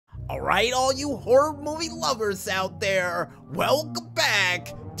Alright, all you horror movie lovers out there, welcome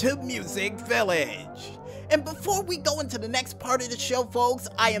back to Music Village. And before we go into the next part of the show, folks,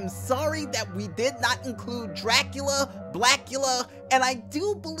 I am sorry that we did not include Dracula, Blackula, and I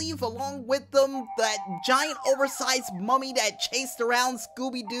do believe along with them that giant oversized mummy that chased around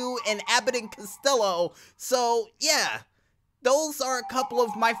Scooby-Doo and Abbott and Costello. So yeah, those are a couple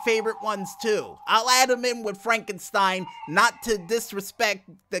of my favorite ones too. I'll add them in with Frankenstein, not to disrespect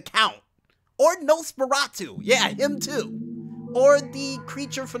the Count. Or Nosferatu, yeah, him too. Or the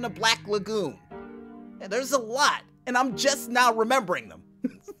creature from the Black Lagoon. Yeah, there's a lot, and I'm just now remembering them.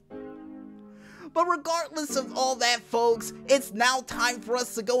 But regardless of all that, folks, it's now time for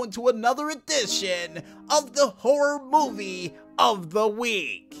us to go into another edition of the horror movie of the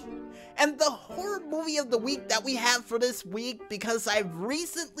week. And the horror movie of the week that we have for this week, because I've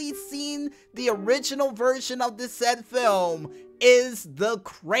recently seen the original version of this said film, is The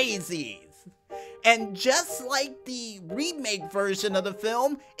Crazies. And just like the remake version of the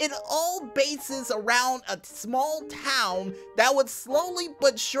film, it all bases around a small town that would slowly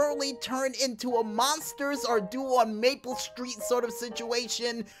but surely turn into a Monsters Are Due on Maple Street sort of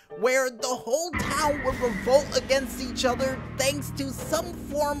situation where the whole town would revolt against each other thanks to some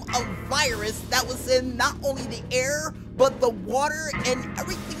form of virus that was in not only the air, but the water and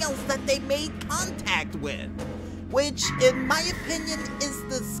everything else that they made contact with. Which, in my opinion, is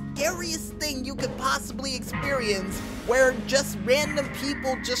the scariest thing you could possibly experience, where just random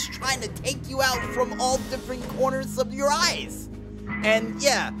people just trying to take you out from all different corners of your eyes. And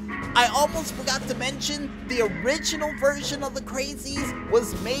yeah, I almost forgot to mention, the original version of The Crazies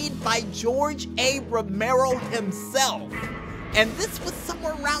was made by George A. Romero himself. And this was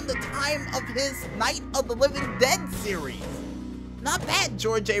somewhere around the time of his Night of the Living Dead series. Not bad,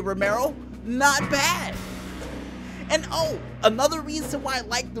 George A. Romero, not bad. And oh, another reason why I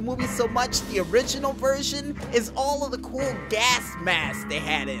like the movie so much, the original version, is all of the cool gas masks they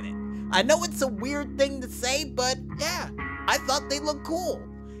had in it. I know it's a weird thing to say, but yeah, I thought they looked cool.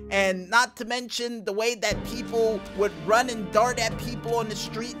 And not to mention the way that people would run and dart at people on the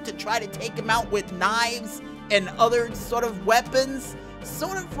street to try to take them out with knives and other sort of weapons,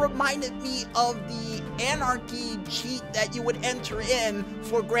 sort of reminded me of the anarchy cheat that you would enter in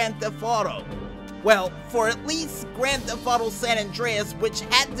for Grand Theft Auto. Well, for at least Grand Theft Auto San Andreas, which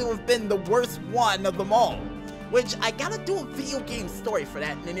had to have been the worst one of them all. Which, I gotta do a video game story for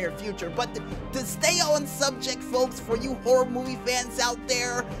that in the near future. But to stay on subject, folks, for you horror movie fans out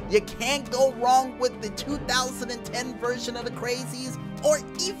there, you can't go wrong with the 2010 version of The Crazies, or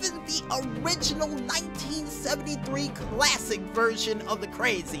even the original 1973 classic version of The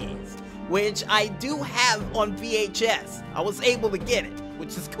Crazies, which I do have on VHS. I was able to get it,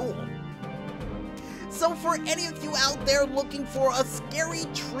 which is cool. So for any of you out there looking for a scary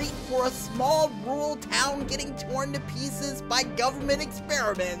treat for a small rural town getting torn to pieces by government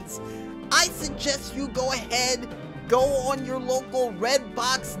experiments, I suggest you go ahead, go on your local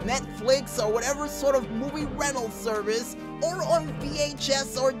Redbox, Netflix, or whatever sort of movie rental service, or on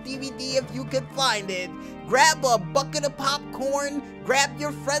VHS or DVD if you can find it. Grab a bucket of popcorn, grab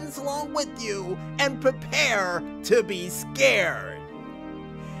your friends along with you, and prepare to be scared.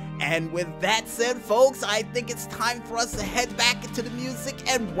 And with that said, folks, I think it's time for us to head back into the music,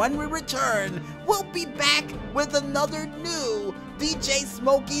 and when we return, we'll be back with another new DJ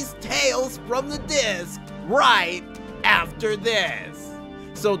Smokey's Tales from the Disc right after this.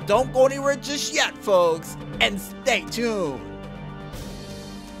 So don't go anywhere just yet, folks, and stay tuned.